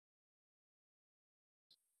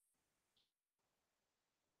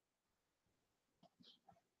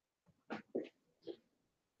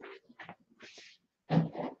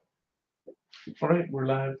All right, we're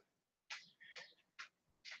live.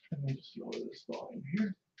 Let me just lower this volume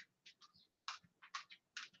here.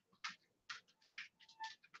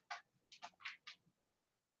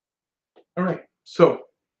 All right, so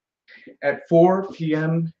at 4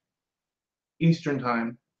 p.m. Eastern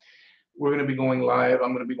Time, we're going to be going live.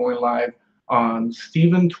 I'm going to be going live on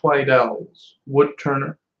Stephen Twidell's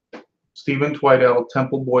Woodturner, Stephen Twidell,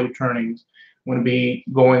 Temple Boy Turnings. I'm going to be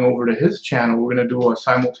going over to his channel. We're going to do a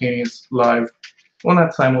simultaneous live. Well,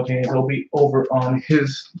 not simultaneous. It'll be over on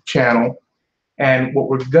his channel. And what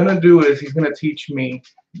we're going to do is he's going to teach me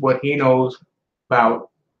what he knows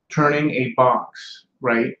about turning a box,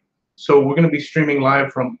 right? So we're going to be streaming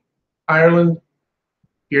live from Ireland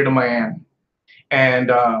here to Miami and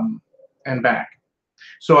back.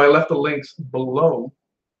 So I left the links below.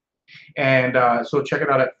 And so check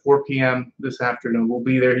it out at 4 p.m. this afternoon. We'll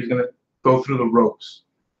be there. He's going to go through the ropes.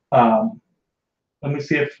 Let me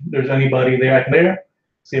see if there's anybody there.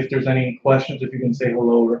 See if there's any questions, if you can say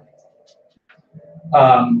hello.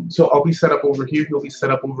 So I'll be set up over here. He'll be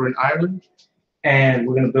set up over in Ireland. And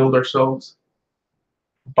we're going to build ourselves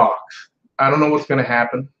a box. I don't know what's going to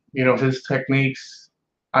happen. You know, his techniques,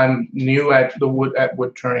 I'm new at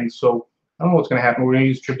wood turning, so I don't know what's going to happen. We're going to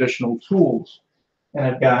use traditional tools. And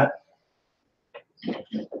I've got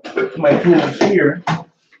my tools here.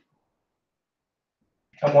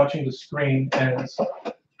 I'm watching the screen as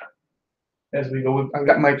we go. I've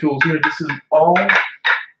got my tools here. This is all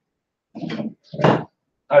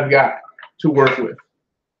I've got to work with.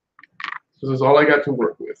 This is all I got to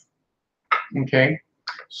work with. Okay,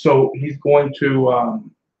 so he's going to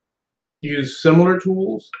use similar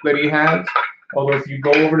tools that he has. Although if you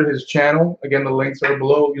go over to his channel, again, the links are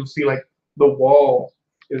below. You'll see like the wall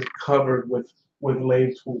is covered with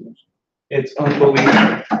lathe tools. It's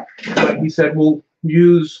unbelievable. But he said we'll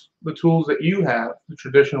use the tools that you have, the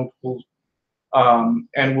traditional tools,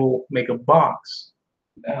 and we'll make a box.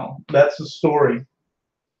 Now that's the story,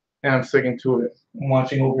 and I'm sticking to it. I'm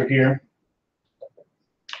watching over here.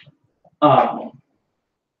 Yeah,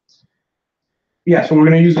 so we're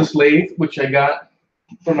going to use this lathe, which I got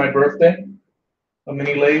for my birthday, a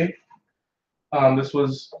mini lathe. This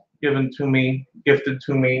was gifted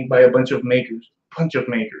to me by a bunch of makers.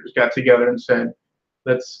 Got together and said,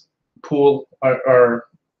 let's pool our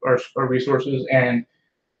resources, and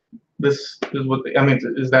this is what I mean.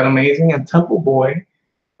 Is that amazing? And Temple Boy,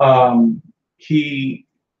 he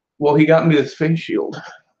got me this face shield.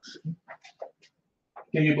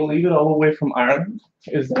 Can you believe it? All the way from Ireland?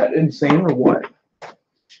 Is that insane or what?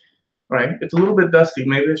 Right? It's a little bit dusty.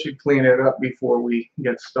 Maybe I should clean it up before we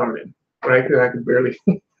get started. Right? Because I can barely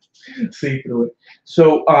see through it.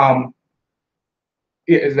 So,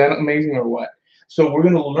 yeah, is that amazing or what? So we're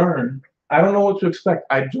going to learn. I don't know what to expect.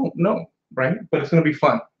 I don't know. Right? But it's going to be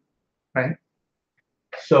fun. Right?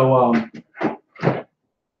 So,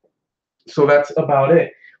 so that's about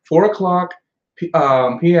it. 4 o'clock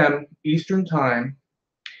p.m. Eastern Time.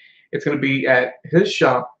 It's going to be at his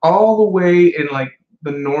shop all the way in like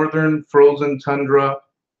the northern frozen tundra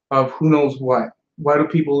of who knows what. Why do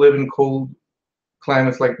people live in cold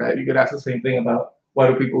climates like that? You could ask the same thing about why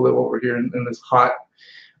do people live over here in this hot,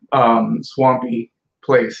 swampy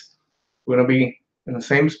place. We're going to be in the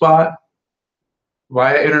same spot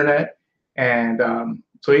via internet. And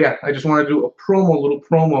so, yeah, I just want to do a little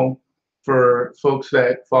promo for folks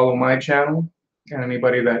that follow my channel and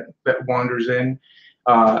anybody that wanders in.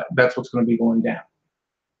 That's what's going to be going down.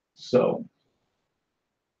 So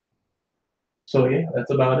yeah,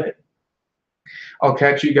 that's about it. I'll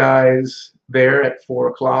catch you guys there at 4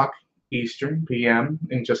 o'clock Eastern p.m.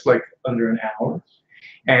 in just like under an hour,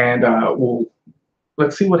 and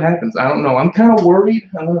let's see what happens. I don't know. I'm kind of worried.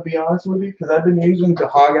 I'm going to be honest with you because I've been using to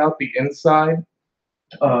hog out the inside.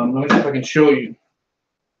 Let me see if I can show you.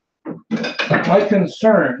 My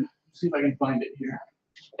concern. See if I can find it here.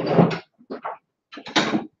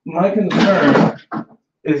 My concern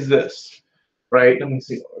is this, right? Let me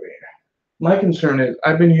see over here. My concern is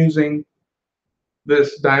I've been using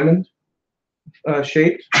this diamond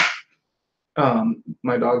shaped.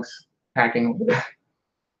 My dog's hacking over there.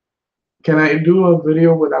 Can I do a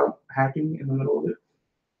video without hacking in the middle of it?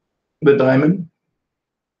 The diamond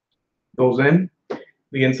goes in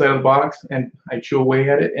the inside of the box, and I chew away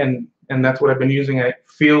at it, and that's what I've been using. It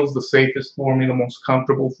feels the safest for me, the most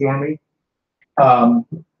comfortable for me.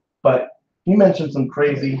 But he mentioned some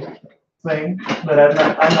crazy thing that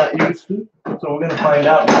I'm not used to. So we're gonna find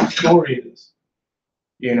out what the story is.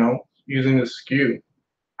 You know, using the skew.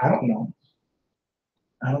 I don't know.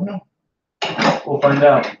 We'll find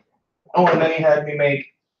out. Oh, and then he had me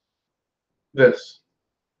make this.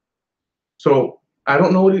 So I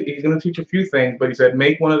don't know what he's going to teach a few things, but he said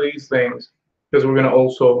make one of these things because we're going to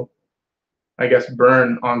also, I guess,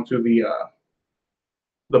 burn onto the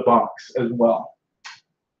box as well.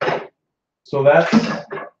 So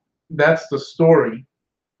that's the story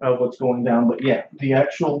of what's going down. But yeah, the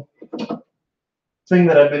actual thing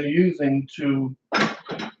that I've been using to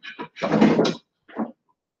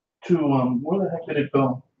where the heck did it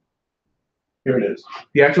go? Here it is.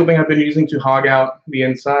 The actual thing I've been using to hog out the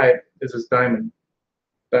inside is this diamond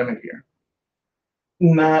here,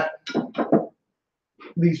 not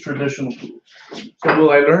these traditional tools. So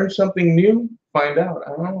will I learn something new? Find out.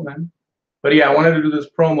 I don't know, man. But yeah, I wanted to do this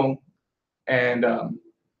promo, and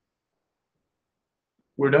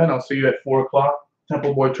we're done. I'll see you at 4 o'clock.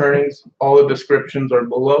 Temple Boy Turnings. All the descriptions are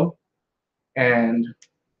below, and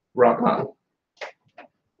rock on.